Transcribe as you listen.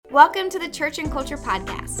Welcome to the Church and Culture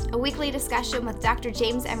Podcast, a weekly discussion with Dr.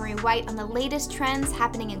 James Emery White on the latest trends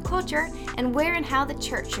happening in culture and where and how the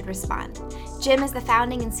church should respond. Jim is the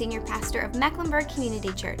founding and senior pastor of Mecklenburg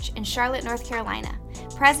Community Church in Charlotte, North Carolina,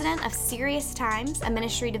 president of Serious Times, a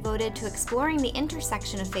ministry devoted to exploring the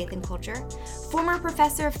intersection of faith and culture, former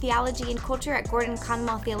professor of theology and culture at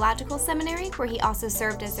Gordon-Conwell Theological Seminary, where he also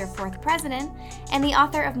served as their fourth president, and the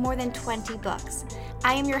author of more than 20 books.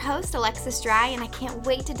 I am your host, Alexis Dry, and I can't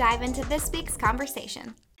wait to dive into this week's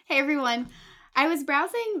conversation. Hey everyone. I was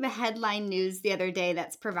browsing the headline news the other day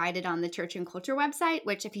that's provided on the Church and Culture website,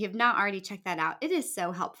 which if you have not already checked that out, it is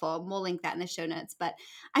so helpful. We'll link that in the show notes, but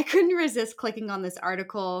I couldn't resist clicking on this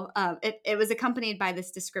article. It was accompanied by this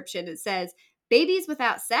description. It says, "Babies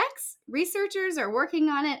without sex? Researchers are working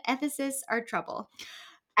on it. Ethicists are trouble."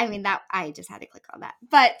 I just had to click on that.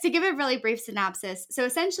 But to give a really brief synopsis, so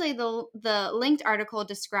essentially the linked article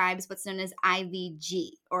describes what's known as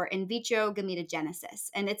IVG, or in vitro gametogenesis,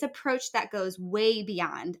 and its approach that goes way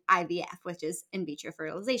beyond IVF, which is in vitro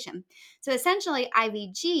fertilization. So essentially,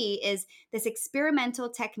 IVG is this experimental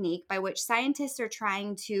technique by which scientists are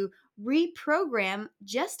trying to reprogram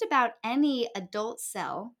just about any adult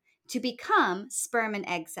cell to become sperm and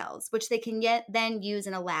egg cells, which they can then use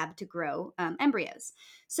in a lab to grow embryos.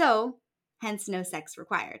 So, hence no sex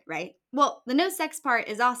required, right? Well, the no sex part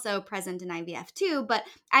is also present in IVF too, but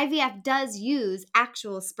IVF does use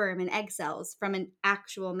actual sperm and egg cells from an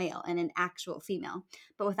actual male and an actual female.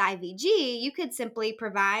 But with IVG, you could simply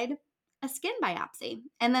provide a skin biopsy,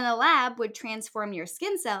 and then a lab would transform your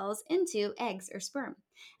skin cells into eggs or sperm.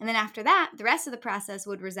 And then after that, the rest of the process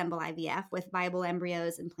would resemble IVF, with viable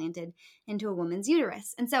embryos implanted into a woman's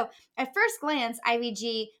uterus. And so at first glance,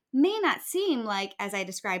 IVG may not seem like, as I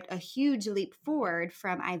described, a huge leap forward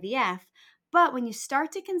from IVF, but when you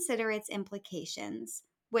start to consider its implications,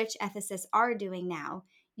 which ethicists are doing now,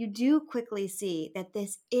 you do quickly see that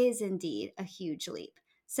this is indeed a huge leap.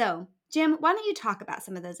 So, Jim, why don't you talk about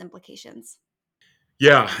some of those implications?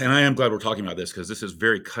 Yeah, and I am glad we're talking about this because this is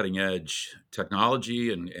very cutting edge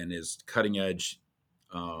technology and is cutting edge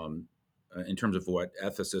in terms of what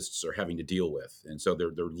ethicists are having to deal with. And so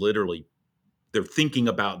they're thinking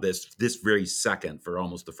about this very second for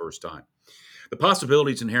almost the first time. The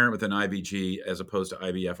possibilities inherent within IVG as opposed to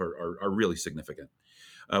IVF are really significant.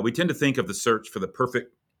 We tend to think of the search for the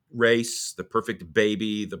perfect race, the perfect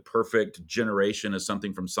baby, the perfect generation as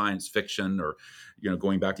something from science fiction, or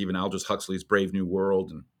going back to even Aldous Huxley's Brave New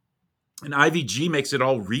World, and IVG makes it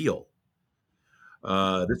all real.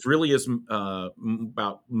 This really is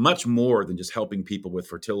about much more than just helping people with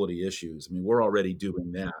fertility issues. I mean, we're already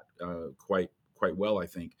doing that quite well, I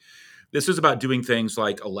think. This is about doing things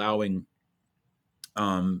like allowing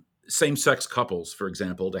same-sex couples, for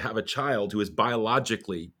example, to have a child who is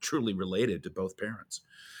biologically truly related to both parents.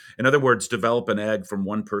 In other words, develop an egg from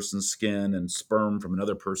one person's skin and sperm from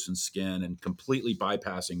another person's skin, and completely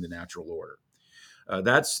bypassing the natural order.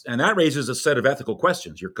 That raises a set of ethical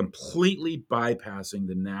questions. You're completely bypassing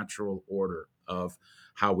the natural order of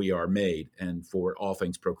how we are made, and for all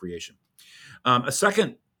things procreation. A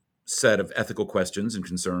second set of ethical questions and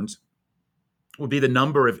concerns would be the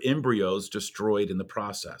number of embryos destroyed in the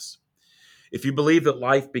process. If you believe that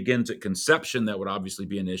life begins at conception, that would obviously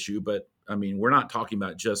be an issue. But I mean, we're not talking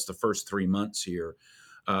about just the first 3 months here.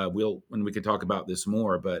 When we can talk about this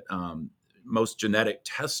more, but most genetic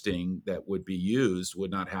testing that would be used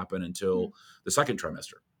would not happen until the second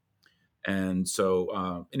trimester. And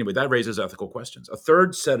so anyway, that raises ethical questions. A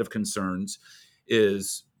third set of concerns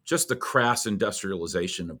is just the crass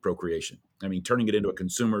industrialization of procreation. I mean, turning it into a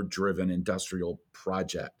consumer-driven industrial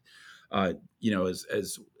project. As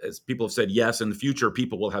people have said, yes, in the future,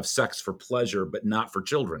 people will have sex for pleasure, but not for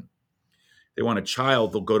children. They want a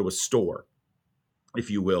child, they'll go to a store,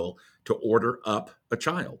 if you will, to order up a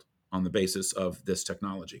child on the basis of this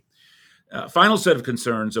technology. Final set of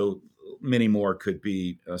concerns, though many more could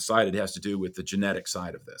be cited, has to do with the genetic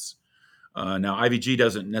side of this. Now, IVG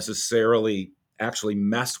doesn't necessarily actually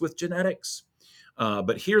mess with genetics,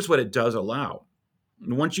 but here's what it does allow.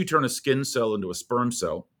 Once you turn a skin cell into a sperm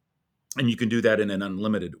cell, and you can do that in an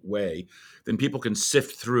unlimited way, then people can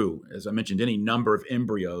sift through, as I mentioned, any number of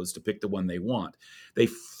embryos to pick the one they want. They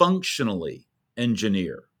functionally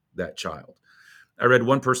engineer that child. I read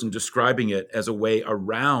one person describing it as a way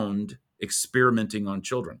around experimenting on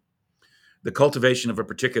children. The cultivation of a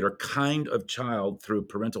particular kind of child through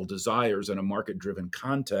parental desires in a market-driven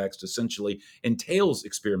context essentially entails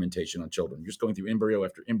experimentation on children. You're just going through embryo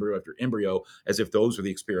after embryo after embryo as if those are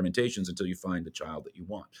the experimentations until you find the child that you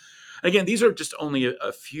want. Again, these are just only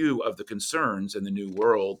a few of the concerns in the new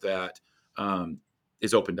world that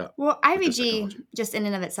is opened up Well, with this IVG technology. just in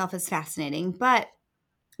and of itself is fascinating, but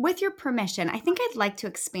with your permission, I think I'd like to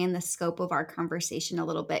expand the scope of our conversation a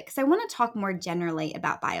little bit because I want to talk more generally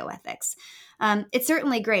about bioethics. It's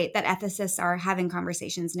certainly great that ethicists are having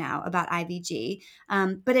conversations now about IVG,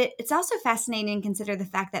 but it's also fascinating to consider the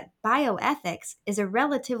fact that bioethics is a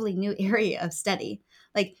relatively new area of study.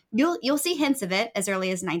 Like you'll see hints of it as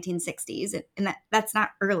early as 1960s, and that's not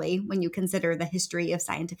early when you consider the history of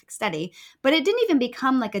scientific study. But it didn't even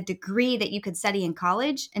become like a degree that you could study in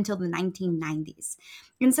college until the 1990s.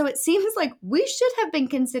 And so it seems like we should have been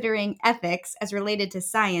considering ethics as related to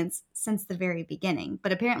science since the very beginning,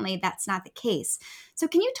 but apparently that's not the case. So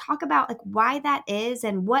can you talk about like why that is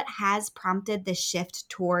and what has prompted the shift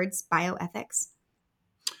towards bioethics?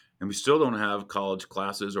 And we still don't have college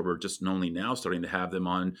classes, or we're just only now starting to have them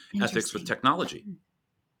on ethics with Interesting. technology.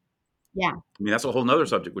 Yeah. I mean, that's a whole nother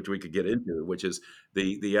subject which we could get into, which is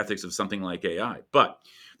the ethics of something like AI. But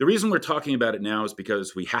the reason we're talking about it now is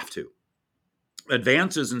because we have to.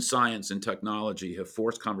 Advances in science and technology have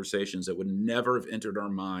forced conversations that would never have entered our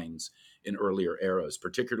minds in earlier eras,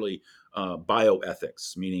 particularly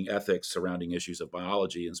bioethics, meaning ethics surrounding issues of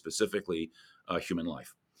biology and specifically human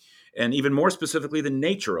life. And even more specifically, the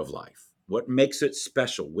nature of life. What makes it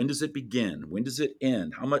special? When does it begin? When does it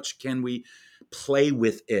end? How much can we play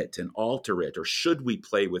with it and alter it? Or should we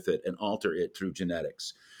play with it and alter it through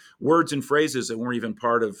genetics? Words and phrases that weren't even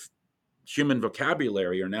part of human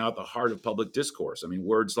vocabulary are now at the heart of public discourse. I mean,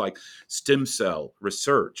 words like stem cell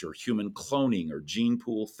research or human cloning or gene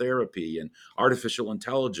pool therapy and artificial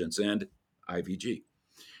intelligence and IVG.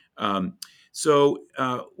 Um,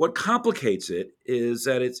 what complicates it is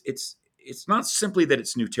that it's not simply that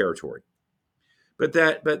it's new territory, but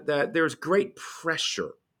that there's great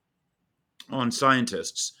pressure on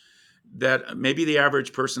scientists that maybe the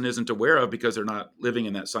average person isn't aware of because they're not living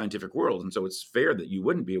in that scientific world. And so it's fair that you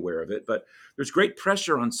wouldn't be aware of it. But there's great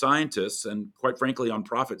pressure on scientists and, quite frankly, on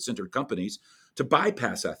profit centered companies to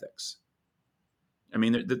bypass ethics. I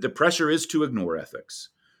mean, the pressure is to ignore ethics.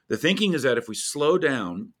 The thinking is that if we slow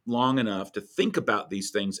down long enough to think about these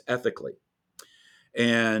things ethically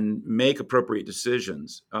and make appropriate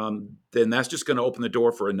decisions, then that's just going to open the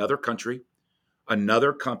door for another country,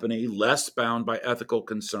 another company less bound by ethical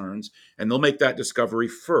concerns, and they'll make that discovery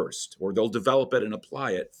first, or they'll develop it and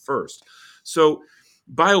apply it first. So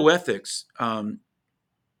bioethics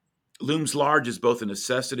looms large as both a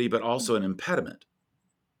necessity but also an impediment,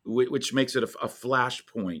 which makes it a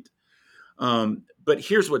flashpoint. But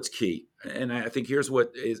here's what's key, and I think here's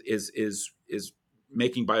what is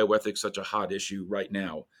making bioethics such a hot issue right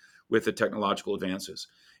now with the technological advances.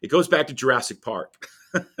 It goes back to Jurassic Park,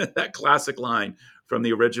 that classic line from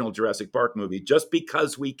the original Jurassic Park movie. Just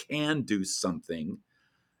because we can do something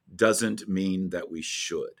doesn't mean that we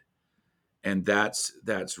should. And that's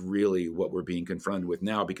really what we're being confronted with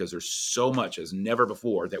now, because there's so much as never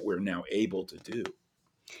before that we're now able to do.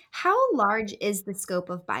 How large is the scope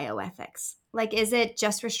of bioethics? Like, is it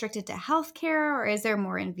just restricted to healthcare or is there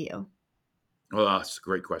more in view? Well, that's a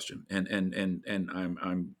great question, and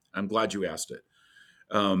I'm glad you asked it.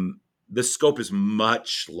 The scope is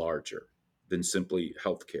much larger than simply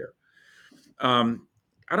healthcare. I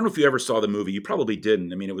don't know if you ever saw the movie. You probably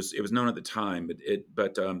didn't. I mean, it was known at the time,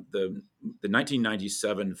 but the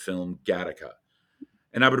 1997 film Gattaca,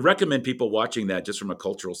 and I would recommend people watching that just from a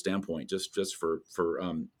cultural standpoint, just for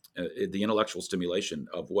the intellectual stimulation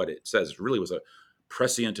of what it says. It really was a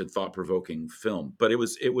prescient and thought provoking film, but it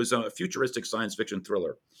was a futuristic science fiction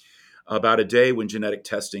thriller about a day when genetic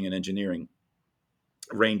testing and engineering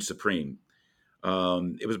reigned supreme.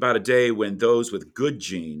 It was about a day when those with good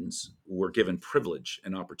genes were given privilege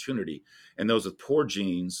and opportunity, and those with poor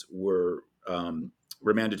genes were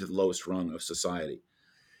remanded to the lowest rung of society.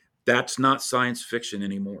 That's not science fiction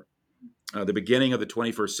anymore. The beginning of the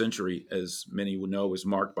 21st century, as many will know, was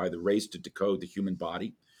marked by the race to decode the human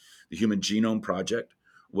body. The Human Genome Project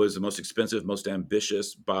was the most expensive, most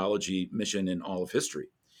ambitious biology mission in all of history.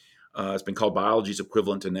 It's been called biology's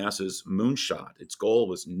equivalent to NASA's moonshot. Its goal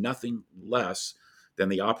was nothing less than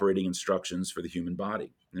the operating instructions for the human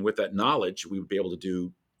body. And with that knowledge, we would be able to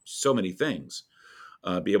do so many things.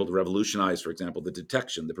 Be able to revolutionize, for example, the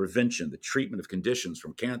detection, the prevention, the treatment of conditions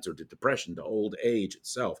from cancer to depression to old age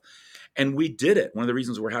itself. And we did it. One of the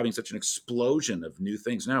reasons we're having such an explosion of new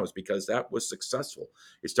things now is because that was successful.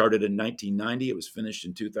 It started in 1990. It was finished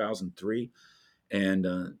in 2003. And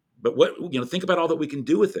but think about all that we can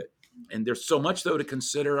do with it. And there's so much, though, to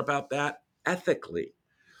consider about that ethically.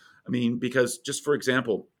 I mean, because just for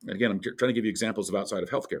example, again, I'm trying to give you examples of outside of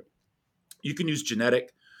healthcare. You can use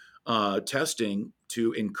genetic testing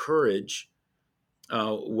to encourage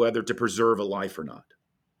whether to preserve a life or not.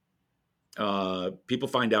 People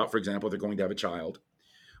find out, for example, they're going to have a child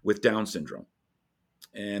with Down syndrome,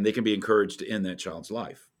 and they can be encouraged to end that child's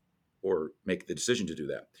life or make the decision to do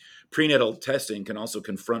that. Prenatal testing can also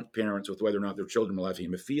confront parents with whether or not their children will have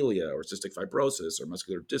hemophilia or cystic fibrosis or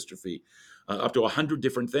muscular dystrophy. Up to 100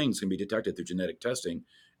 different things can be detected through genetic testing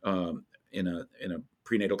in a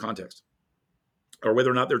prenatal context, or whether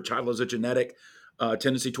or not their child has a genetic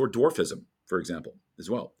tendency toward dwarfism, for example, as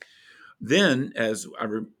well. Then, as I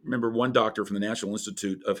remember, one doctor from the National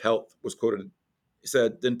Institute of Health was quoted,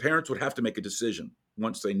 said, then parents would have to make a decision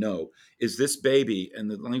once they know, is this baby, and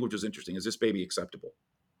the language was interesting, is this baby acceptable?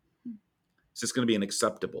 Is this going to be an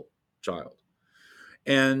acceptable child?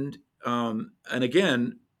 And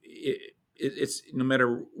again, it's no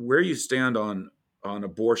matter where you stand on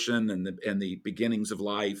abortion and the beginnings of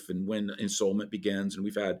life and when ensoulment begins, and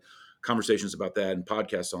we've had conversations about that and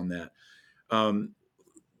podcasts on that.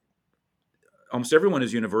 Almost everyone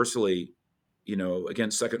is universally,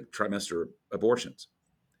 against second trimester abortions,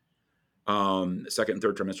 second and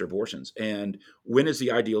third trimester abortions. And when is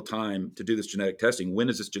the ideal time to do this genetic testing? When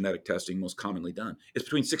is this genetic testing most commonly done? It's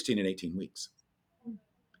between 16 and 18 weeks.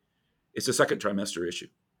 It's a second trimester issue.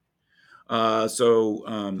 This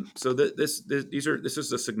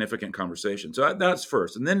is a significant conversation. So that's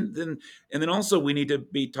first, and then also we need to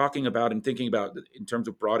be talking about and thinking about in terms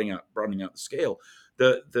of broadening out the scale,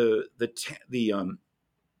 the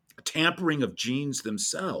tampering of genes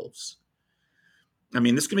themselves. I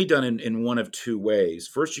mean, this can be done in one of two ways.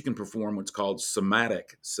 First, you can perform what's called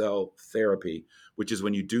somatic cell therapy, which is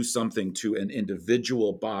when you do something to an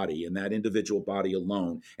individual body and that individual body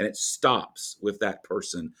alone, and it stops with that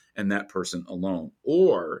person and that person alone.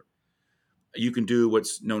 Or you can do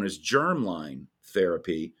what's known as germline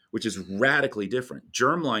therapy, which is radically different.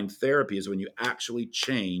 Germline therapy is when you actually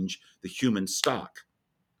change the human stock.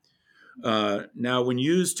 Now, when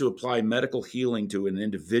used to apply medical healing to an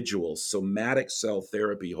individual, somatic cell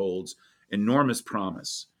therapy holds enormous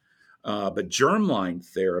promise. But germline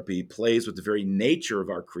therapy plays with the very nature of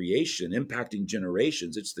our creation, impacting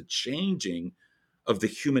generations. It's the changing of the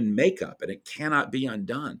human makeup, and it cannot be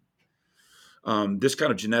undone. This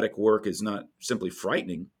kind of genetic work is not simply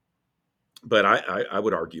frightening, but I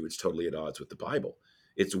would argue it's totally at odds with the Bible.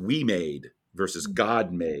 It's we made versus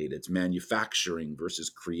God made. It's manufacturing versus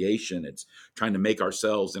creation. It's trying to make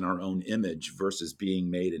ourselves in our own image versus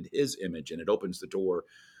being made in his image. And it opens the door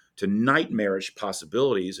to nightmarish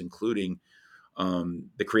possibilities, including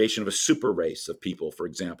the creation of a super race of people, for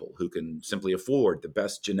example, who can simply afford the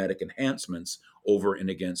best genetic enhancements over and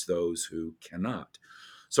against those who cannot.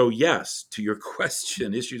 So yes, to your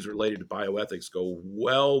question, issues related to bioethics go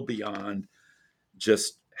well beyond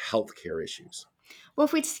just healthcare issues. Well,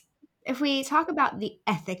 if we talk about the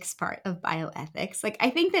ethics part of bioethics, like I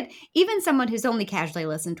think that even someone who's only casually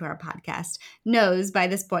listened to our podcast knows by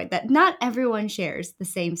this point that not everyone shares the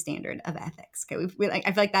same standard of ethics. Okay, I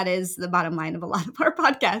feel like that is the bottom line of a lot of our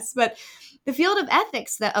podcasts. But the field of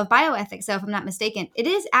ethics, of bioethics, so if I'm not mistaken, it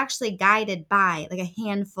is actually guided by like a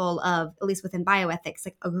handful of, at least within bioethics,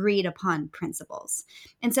 like agreed upon principles.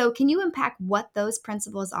 And so, can you unpack what those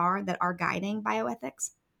principles are that are guiding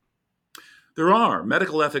bioethics? There are.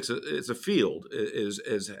 Medical ethics is a field,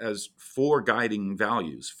 has four guiding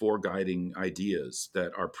values, four guiding ideas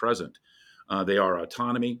that are present. They are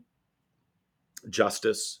autonomy,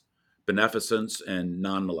 justice, beneficence, and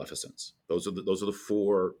non-maleficence. Those are the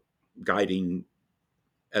four guiding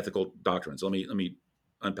ethical doctrines. Let me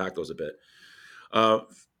unpack those a bit.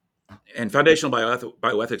 And foundational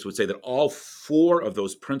bioethics would say that all four of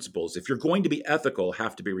those principles, if you're going to be ethical,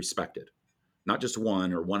 have to be respected. Not just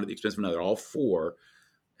one or one at the expense of another. All four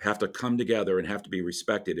have to come together and have to be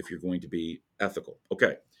respected if you're going to be ethical.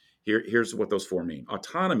 Okay, here's what those four mean.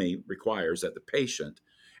 Autonomy requires that the patient,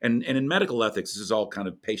 and in medical ethics, this is all kind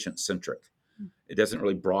of patient-centric. It doesn't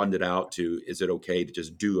really broaden it out to, is it okay to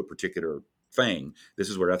just do a particular thing? This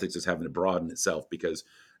is where ethics is having to broaden itself, because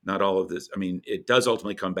not all of this, I mean, it does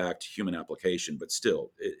ultimately come back to human application, but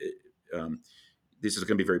still, this is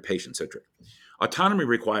going to be very patient-centric. Autonomy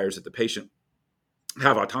requires that the patient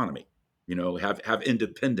have autonomy, have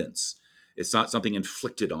independence. It's not something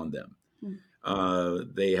inflicted on them.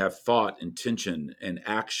 They have thought, intention, and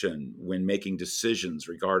action when making decisions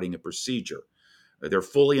regarding a procedure. They're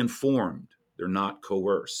fully informed. They're not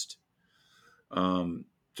coerced. So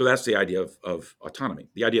that's the idea of autonomy.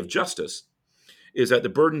 The idea of justice is that the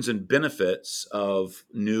burdens and benefits of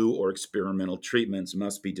new or experimental treatments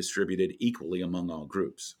must be distributed equally among all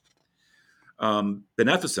groups.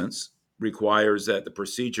 Beneficence requires that the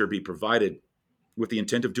procedure be provided with the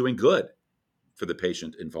intent of doing good for the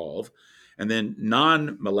patient involved. And then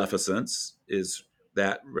non-maleficence is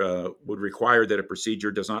that would require that a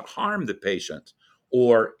procedure does not harm the patient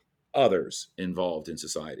or others involved in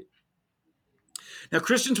society. Now,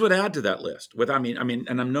 Christians would add to that list.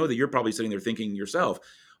 And I know that you're probably sitting there thinking yourself,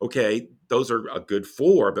 okay, those are a good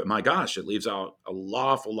 4, but my gosh, it leaves out a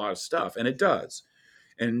awful lot of stuff, and it does.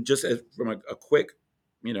 And just from a quick,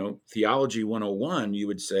 theology 101, you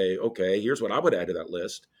would say, okay, here's what I would add to that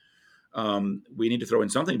list. We need to throw in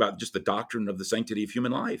something about just the doctrine of the sanctity of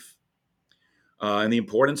human life. And the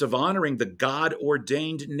importance of honoring the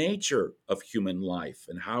God-ordained nature of human life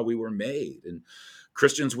and how we were made. And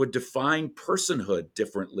Christians would define personhood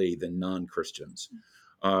differently than non-Christians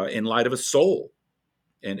in light of a soul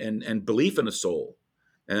and belief in a soul,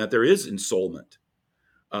 and that there is ensoulment.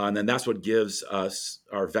 And then that's what gives us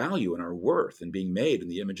our value and our worth in being made in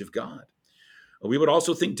the image of God. We would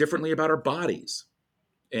also think differently about our bodies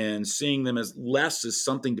and seeing them as less as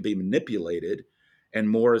something to be manipulated and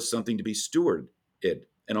more as something to be stewarded.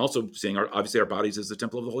 And also seeing obviously our bodies as the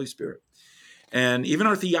temple of the Holy Spirit. And even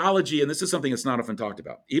our theology, and this is something that's not often talked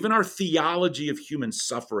about, even our theology of human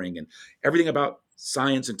suffering and everything about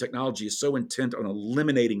science and technology is so intent on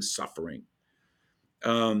eliminating suffering.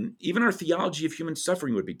 Even our theology of human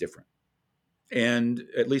suffering would be different, and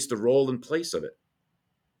at least the role and place of it.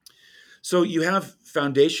 So you have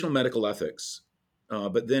foundational medical ethics,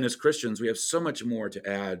 but then as Christians, we have so much more to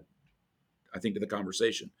add, I think, to the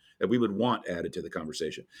conversation that we would want added to the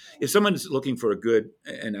conversation. If someone's looking for a good,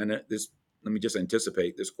 and this, let me just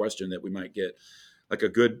anticipate this question that we might get, like a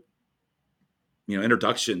good,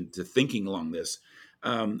 introduction to thinking along this.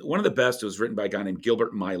 One of the best was written by a guy named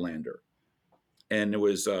Gilbert Mylander, and it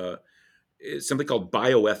was it's something called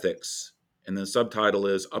Bioethics, and the subtitle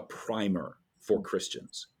is A Primer for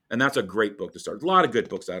Christians. And that's a great book to start. A lot of good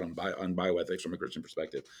books out on bioethics from a Christian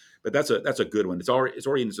perspective, but that's a good one. It's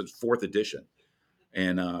already in its 4th edition,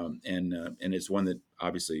 and it's one that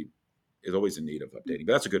obviously is always in need of updating.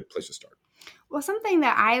 But that's a good place to start. Well, something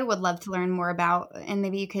that I would love to learn more about, and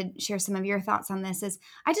maybe you could share some of your thoughts on this, is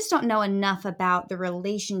I just don't know enough about the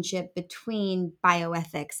relationship between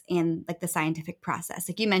bioethics and like the scientific process.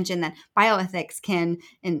 Like you mentioned that bioethics can,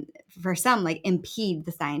 and for some, like impede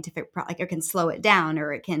the scientific, like it can slow it down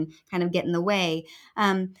or it can kind of get in the way.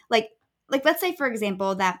 Like let's say, for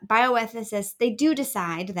example, that bioethicists, they do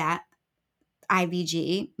decide that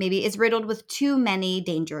IVG maybe is riddled with too many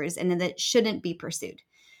dangers and that it shouldn't be pursued.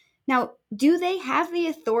 Now, do they have the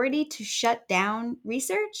authority to shut down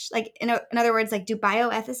research? Like, in other words, like, do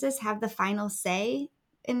bioethicists have the final say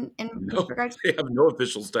in No, regards? they have no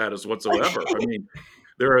official status whatsoever. I mean,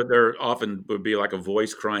 there often would be like a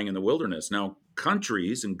voice crying in the wilderness. Now,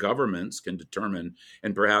 countries and governments can determine,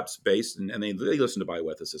 and perhaps based, and they listen to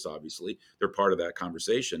bioethicists, obviously. They're part of that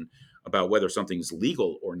conversation about whether something's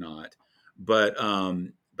legal or not. But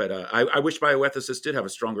I wish bioethicists did have a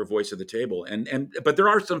stronger voice at the table. But there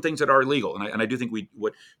are some things that are illegal. And I do think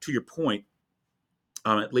to your point,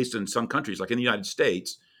 at least in some countries, like in the United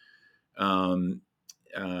States, um,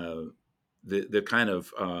 the kind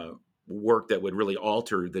of work that would really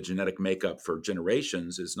alter the genetic makeup for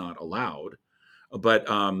generations is not allowed. But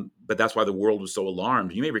that's why the world was so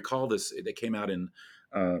alarmed. You may recall this; it came out in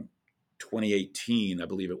 2018, I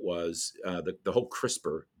believe it was, the whole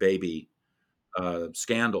CRISPR baby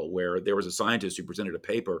scandal, where there was a scientist who presented a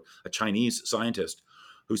paper, a Chinese scientist,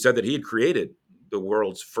 who said that he had created the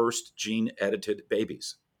world's first gene-edited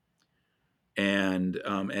babies, and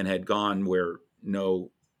had gone where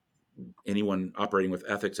no anyone operating with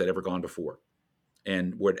ethics had ever gone before.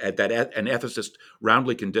 And an ethicist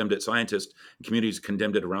roundly condemned it. Scientists and communities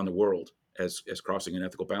condemned it around the world as crossing an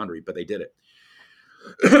ethical boundary, but they did it.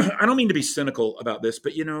 I don't mean to be cynical about this,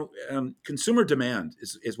 but consumer demand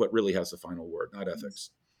is what really has the final word, not ethics.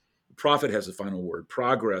 Profit has the final word.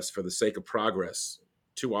 Progress for the sake of progress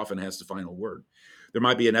too often has the final word. There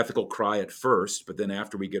might be an ethical cry at first, but then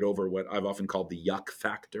after we get over what I've often called the yuck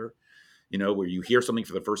factor, where you hear something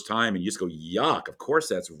for the first time and you just go, yuck, of course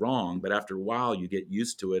that's wrong. But after a while, you get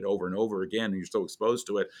used to it over and over again, and you're so exposed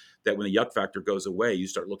to it that when the yuck factor goes away, you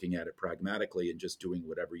start looking at it pragmatically and just doing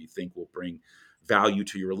whatever you think will bring value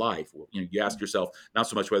to your life. You ask yourself, not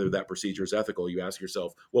so much whether that procedure is ethical, you ask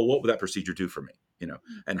yourself, well, what will that procedure do for me?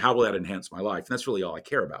 And how will that enhance my life? And that's really all I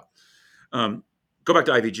care about. Go back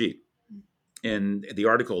to IVG. And the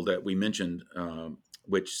article that we mentioned,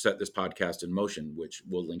 which set this podcast in motion, which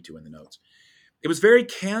we'll link to in the notes, it was very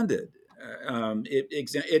candid.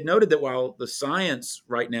 It noted that while the science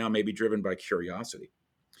right now may be driven by curiosity,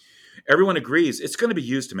 everyone agrees it's going to be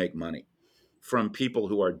used to make money from people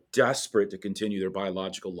who are desperate to continue their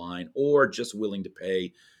biological line or just willing to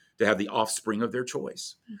pay to have the offspring of their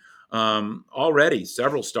choice. Already,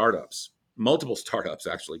 several startups multiple startups,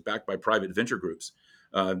 actually, backed by private venture groups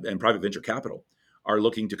and private venture capital, are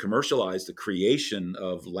looking to commercialize the creation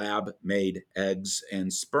of lab-made eggs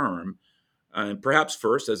and sperm, and perhaps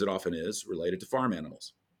first, as it often is, related to farm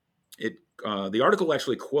animals. The article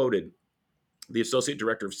actually quoted the associate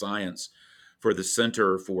director of science for the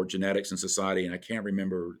Center for Genetics and Society, and I can't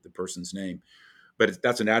remember the person's name, but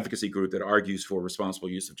that's an advocacy group that argues for responsible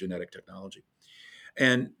use of genetic technology.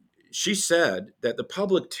 And she said that the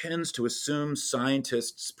public tends to assume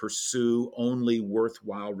scientists pursue only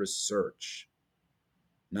worthwhile research.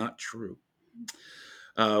 Not true.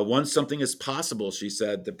 Once something is possible, she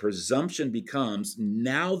said, the presumption becomes,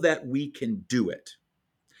 now that we can do it,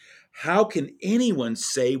 how can anyone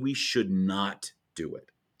say we should not do it?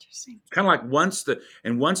 Interesting. Kind of like once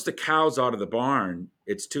the cow's out of the barn,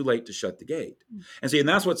 it's too late to shut the gate. And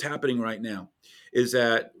that's what's happening right now, is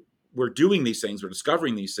that we're doing these things, we're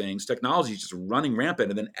discovering these things, technology is just running rampant,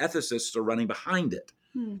 and then ethicists are running behind it.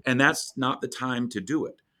 And that's not the time to do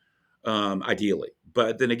it, ideally.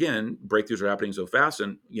 But then again, breakthroughs are happening so fast,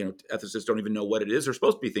 and ethicists don't even know what it is they're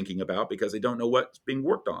supposed to be thinking about because they don't know what's being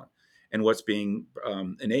worked on and what's being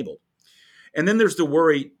enabled. And then there's the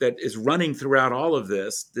worry that is running throughout all of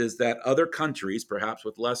this, is that other countries, perhaps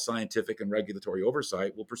with less scientific and regulatory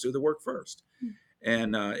oversight, will pursue the work first.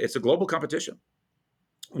 And it's a global competition.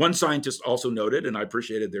 One scientist also noted, and I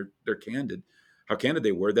appreciated how candid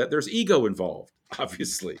they were, that there's ego involved,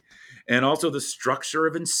 obviously, and also the structure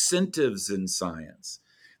of incentives in science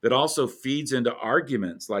that also feeds into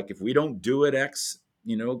arguments like, if we don't do it, X,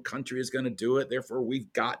 country is going to do it, therefore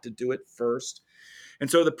we've got to do it first. And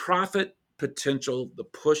so the profit potential, the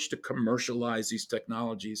push to commercialize these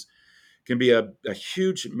technologies can be a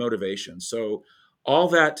huge motivation. So all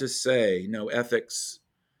that to say, ethics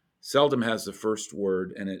seldom has the first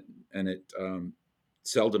word, and it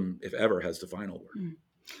seldom, if ever, has the final word.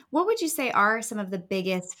 What would you say are some of the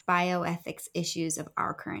biggest bioethics issues of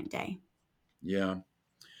our current day? Yeah.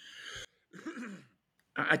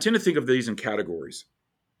 I tend to think of these in categories.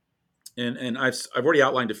 And I've already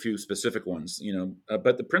outlined a few specific ones,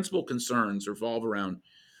 but the principal concerns revolve around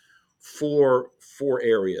four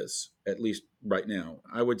areas, at least right now.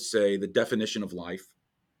 I would say the definition of life,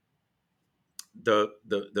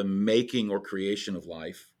 the making or creation of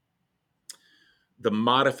life, the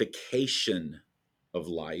modification of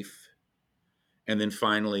life, and then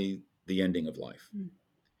finally the ending of life.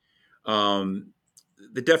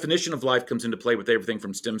 The definition of life comes into play with everything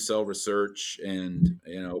from stem cell research and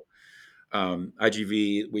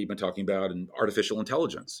IGV we've been talking about, and artificial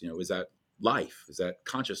intelligence. Is that life? Is that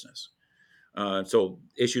consciousness? So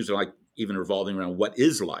issues are like even revolving around what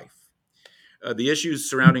is life. The issues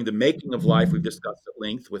surrounding the making of life we've discussed at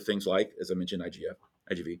length with things like, as I mentioned,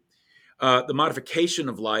 IGV. The modification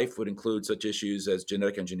of life would include such issues as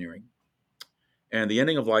genetic engineering. And the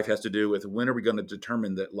ending of life has to do with when are we going to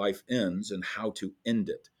determine that life ends and how to end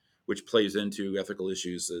it, which plays into ethical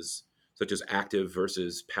issues such as active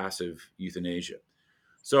versus passive euthanasia.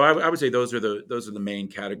 So I would say those are the main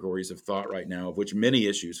categories of thought right now, of which many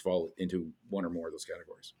issues fall into one or more of those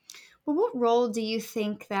categories. Well, what role do you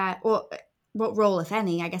think what role, if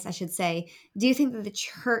any, I guess I should say, do you think that the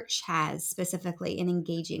church has specifically in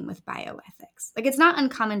engaging with bioethics? Like, it's not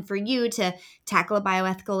uncommon for you to tackle a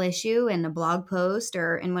bioethical issue in a blog post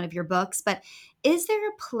or in one of your books, but is there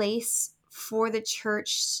a place for the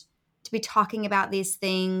church to be talking about these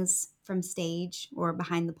things from stage or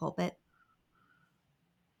behind the pulpit?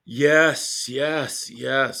 Yes,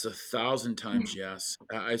 1,000 times yes.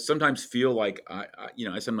 I sometimes feel like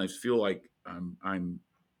I sometimes feel like I'm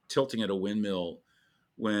tilting at a windmill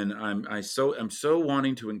when I'm so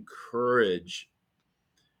wanting to encourage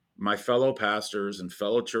my fellow pastors and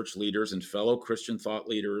fellow church leaders and fellow Christian thought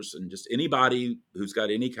leaders and just anybody who's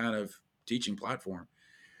got any kind of teaching platform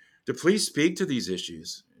to please speak to these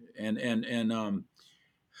issues and and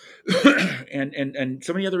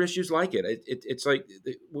so many other issues like it. It's like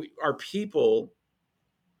our people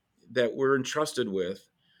that we're entrusted with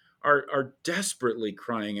are desperately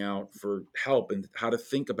crying out for help and how to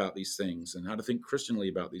think about these things and how to think Christianly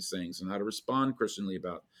about these things and how to respond Christianly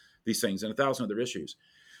about these things and 1,000 other issues.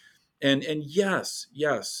 And yes,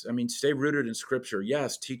 I mean, stay rooted in Scripture.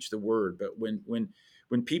 Yes, teach the Word. But when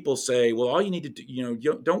people say, well, all you need to do,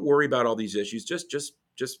 don't worry about all these issues. Just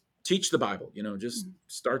teach the Bible. Just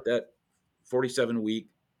start that 47-week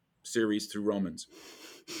series through Romans.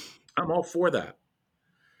 I'm all for that.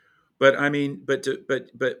 But I mean, but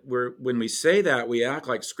when we say that, we act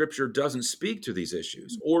like Scripture doesn't speak to these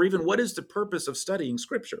issues, or even what is the purpose of studying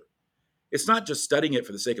Scripture? It's not just studying it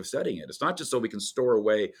for the sake of studying it. It's not just so we can store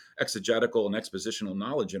away exegetical and expositional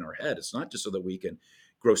knowledge in our head. It's not just so that we can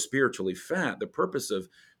grow spiritually fat. The purpose of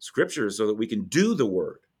Scripture is so that we can do the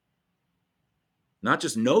word, not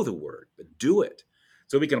just know the word, but do it,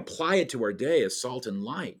 so we can apply it to our day as salt and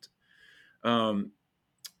light.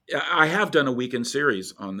 I have done a weekend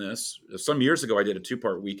series on this. Some years ago, I did a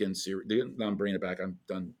 2-part weekend series. I'm bringing it back. I'm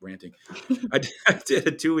done ranting. I did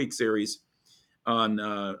a 2-week series on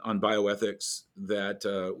bioethics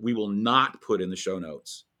that we will not put in the show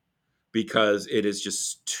notes because it is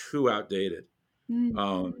just too outdated.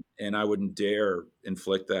 And I wouldn't dare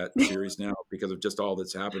inflict that series now because of just all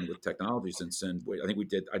that's happened with technology since then. I think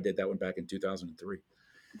I did that one back in 2003.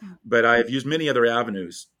 But I have used many other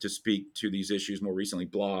avenues to speak to these issues more recently,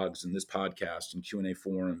 blogs and this podcast and Q&A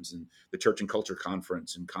forums and the Church and Culture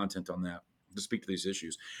Conference and content on that to speak to these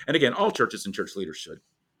issues. And again, all churches and church leaders should,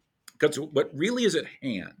 because what really is at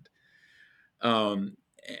hand, and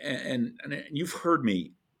you've heard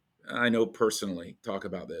me, I know personally, talk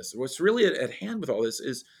about this. What's really at hand with all this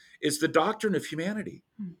is the doctrine of humanity,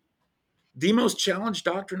 the most challenged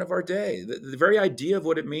doctrine of our day, the very idea of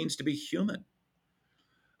what it means to be human.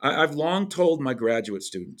 I've long told my graduate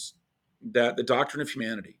students that the doctrine of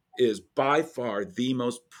humanity is by far the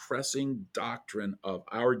most pressing doctrine of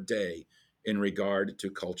our day in regard to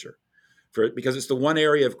culture, because it's the one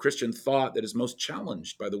area of Christian thought that is most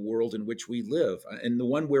challenged by the world in which we live, and the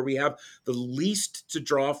one where we have the least to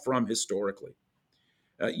draw from historically.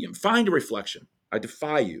 Find a reflection. I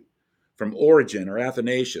defy you, from Origen or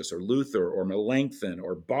Athanasius or Luther or Melanchthon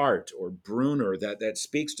or Barth or Brunner, that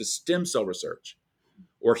speaks to stem cell research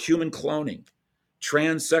or human cloning,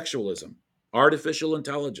 transsexualism, artificial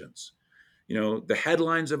intelligence, the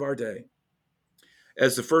headlines of our day.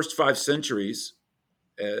 As the first 5 centuries,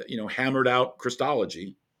 hammered out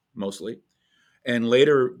Christology mostly, and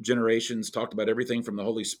later generations talked about everything from the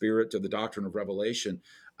Holy Spirit to the doctrine of revelation,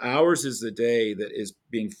 ours is the day that is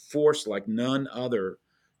being forced like none other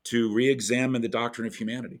to re-examine the doctrine of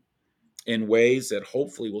humanity in ways that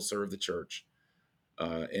hopefully will serve the church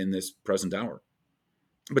in this present hour.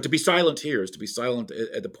 But to be silent here is to be silent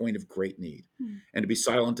at the point of great need, and to be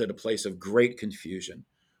silent at a place of great confusion.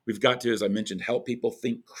 We've got to, as I mentioned, help people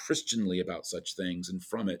think Christianly about such things, and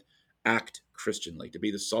from it, act Christianly, to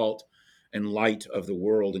be the salt and light of the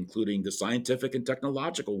world, including the scientific and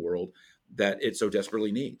technological world that it so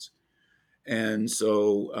desperately needs. And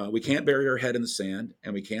so we can't bury our head in the sand,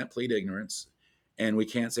 and we can't plead ignorance, and we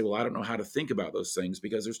can't say, well, I don't know how to think about those things,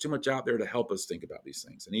 because there's too much out there to help us think about these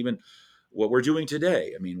things. And even what we're doing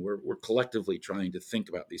today, I mean, we're collectively trying to think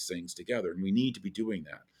about these things together, and we need to be doing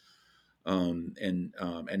that,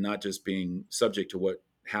 and not just being subject to what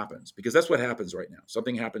happens, because that's what happens right now.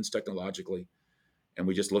 Something happens technologically, and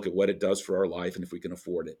we just look at what it does for our life and if we can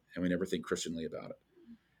afford it, and we never think Christianly about it.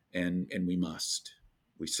 And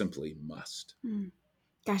we simply must.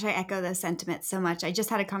 Gosh, I echo those sentiments so much. I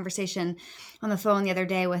just had a conversation on the phone the other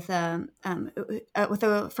day with a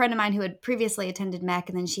friend of mine who had previously attended MEC,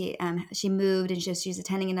 and then she moved, and she's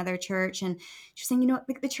attending another church, and she's saying,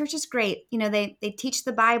 the church is great. They teach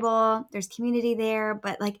the Bible. There's community there,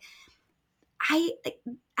 but like I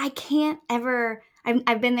can't ever.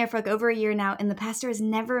 I've been there for like over a year now, and the pastor has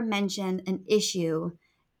never mentioned an issue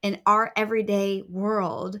in our everyday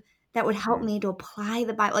world that would help me to apply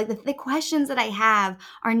the Bible. Like the questions that I have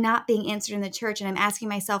are not being answered in the church. And I'm asking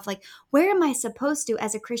myself, like, where am I supposed to,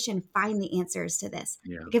 as a Christian, find the answers to this?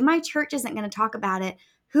 Yeah. Like, if my church isn't going to talk about it,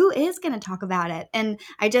 who is going to talk about it? And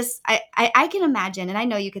I can imagine, and I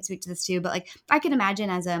know you could speak to this too, but like I can imagine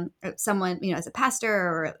as someone, as a pastor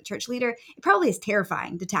or a church leader, it probably is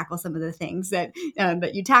terrifying to tackle some of the things that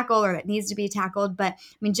you tackle or that needs to be tackled. But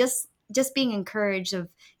I mean, just being encouraged of,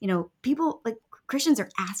 people like Christians are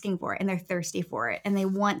asking for it, and they're thirsty for it, and they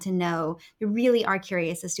want to know, they really are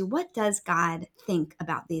curious as to, what does God think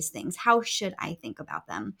about these things? How should I think about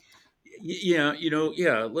them? Yeah,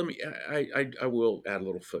 let me, I will add a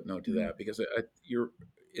little footnote to that, because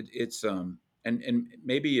it's and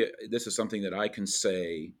maybe this is something that I can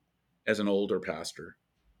say as an older pastor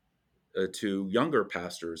to younger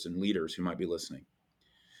pastors and leaders who might be listening.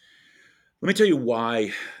 Let me tell you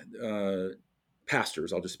why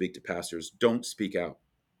pastors, I'll just speak to pastors, don't speak out.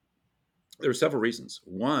 There are several reasons.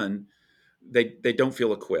 One, they don't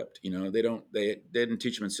feel equipped. They didn't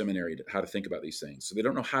teach them in seminary how to think about these things, so they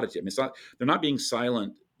don't know how to. I mean, it's not, they're not being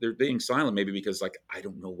silent. They're being silent maybe because, like, I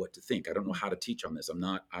don't know what to think. I don't know how to teach on this.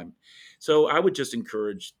 So I would just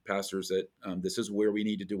encourage pastors that this is where we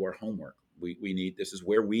need to do our homework. This is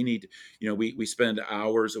where we need, we spend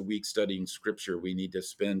hours a week studying Scripture. We need to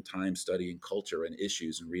spend time studying culture and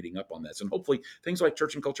issues and reading up on this. And hopefully things like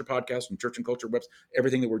Church and Culture Podcast and Church and Culture Webs,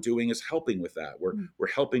 everything that we're doing is helping with that. We're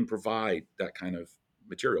helping provide that kind of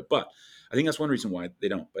material. But I think that's one reason why they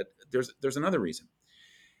don't. But there's another reason.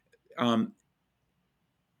 I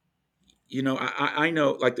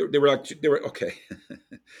know, like they were okay.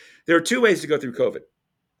 There are two ways to go through COVID.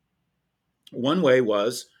 One way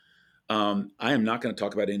was, I am not going to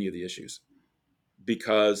talk about any of the issues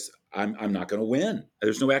because I'm not going to win.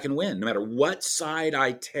 There's no way I can win, no matter what side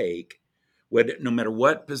I take, no matter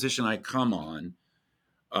what position I come on.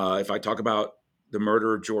 If I talk about the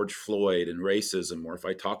murder of George Floyd and racism, or if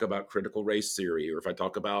I talk about critical race theory, or if I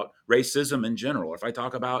talk about racism in general, or if I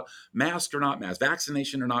talk about mask or not mask,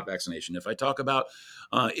 vaccination or not vaccination, if I talk about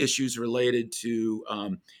issues related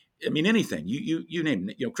to, anything, you name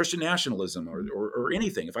it, Christian nationalism or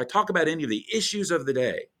anything. If I talk about any of the issues of the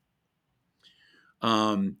day,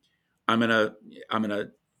 I'm gonna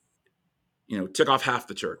tick off half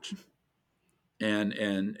the church. And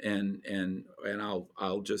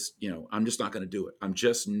I'll just, I'm just not going to do it. I'm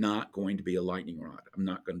just not going to be a lightning rod. I'm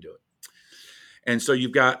not going to do it. And so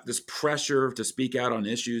you've got this pressure to speak out on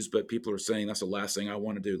issues, but people are saying that's the last thing I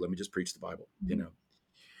want to do. Let me just preach the Bible.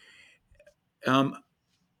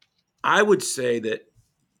 I would say that,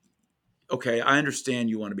 okay, I understand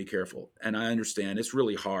you want to be careful, and I understand it's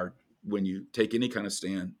really hard when you take any kind of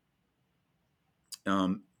stand,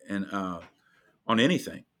 on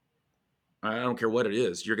anything. I don't care what it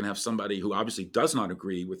is. You're going to have somebody who obviously does not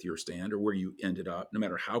agree with your stand or where you ended up, no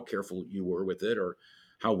matter how careful you were with it or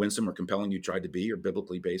how winsome or compelling you tried to be or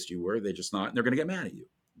biblically based you were. They're just not. And they're going to get mad at you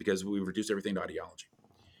because we've reduced everything to ideology.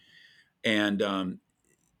 And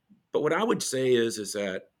but what I would say is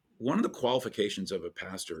that one of the qualifications of a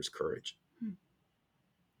pastor is courage.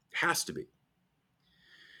 Has to be.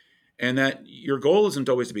 And that your goal isn't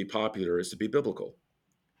always to be popular, it's to be biblical.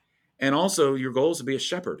 And also your goal is to be a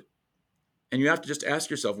shepherd. And you have to just ask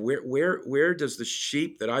yourself, where does the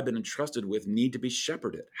sheep that I've been entrusted with need to be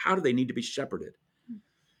shepherded? How do they need to be shepherded?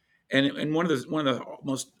 And one of the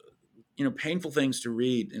most painful things to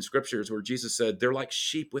read in scriptures where Jesus said they're like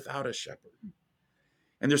sheep without a shepherd.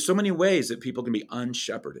 And there's so many ways that people can be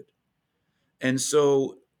unshepherded. And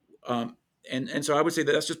so so I would say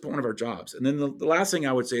that that's just one of our jobs. And then the last thing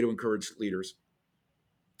I would say to encourage leaders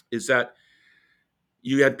is that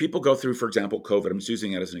you had people go through, for example, COVID. I'm just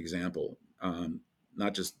using that as an example.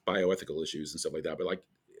 Not just bioethical issues and stuff like that, but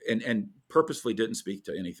and purposefully didn't speak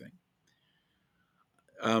to anything.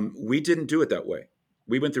 We didn't do it that way.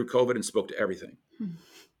 We went through COVID and spoke to everything.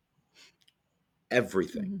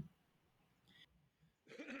 Everything.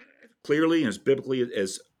 Clearly and as biblically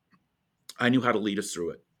as I knew how to lead us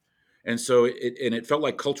through it. And so it felt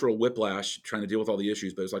like cultural whiplash trying to deal with all the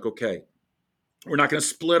issues, but it's like, okay, we're not going to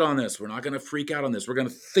split on this. We're not going to freak out on this. We're going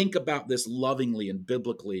to think about this lovingly and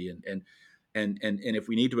biblically and if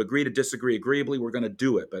we need to agree to disagree agreeably, we're going to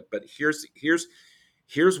do it. But here's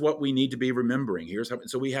what we need to be remembering.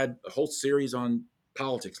 So we had a whole series on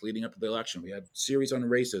politics leading up to the election. We had series on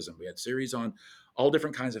racism. We had series on all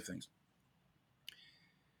different kinds of things.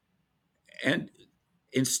 And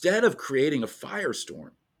instead of creating a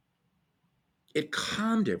firestorm, it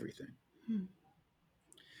calmed everything.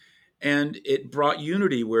 And it brought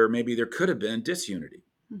unity where maybe there could have been disunity.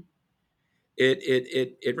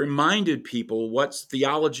 It reminded people what's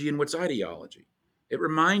theology and what's ideology. It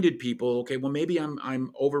reminded people, okay, well, maybe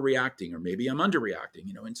I'm overreacting or maybe I'm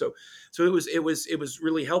underreacting, and so it was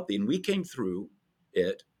really healthy, and we came through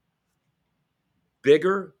it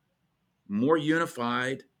bigger, more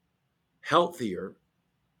unified, healthier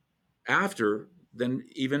after than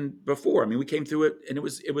even before. I mean, we came through it, and it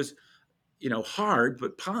was hard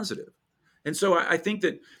but positive. And so I think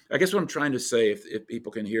that, I guess what I'm trying to say, if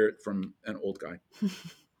people can hear it from an old guy,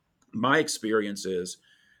 my experience is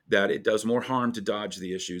that it does more harm to dodge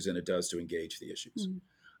the issues than it does to engage the issues.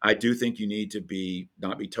 I do think you need to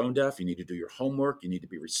not be tone deaf. You need to do your homework. You need to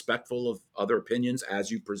be respectful of other opinions as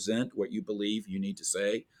you present what you believe you need to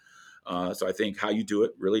say. So I think how you do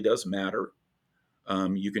it really does matter.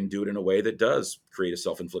 You can do it in a way that does create a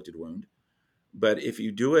self-inflicted wound. But if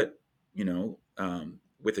you do it,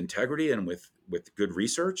 with integrity and with good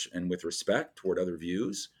research and with respect toward other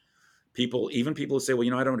views, even people who say,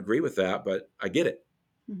 well, I don't agree with that, but I get it.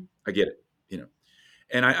 I get it,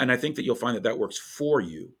 and I think that you'll find that works for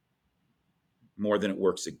you more than it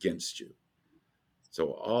works against you.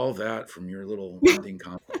 So all that from your little ending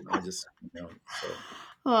comment, I just,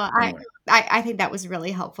 Well, anyway. I think that was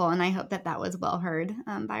really helpful, and I hope that was well heard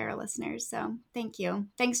by our listeners. So thank you.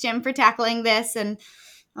 Thanks, Jim, for tackling this and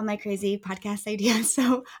all my crazy podcast ideas.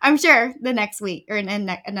 So I'm sure the next week or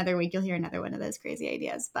another week, you'll hear another one of those crazy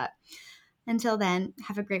ideas. But until then,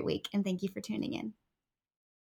 have a great week, and thank you for tuning in.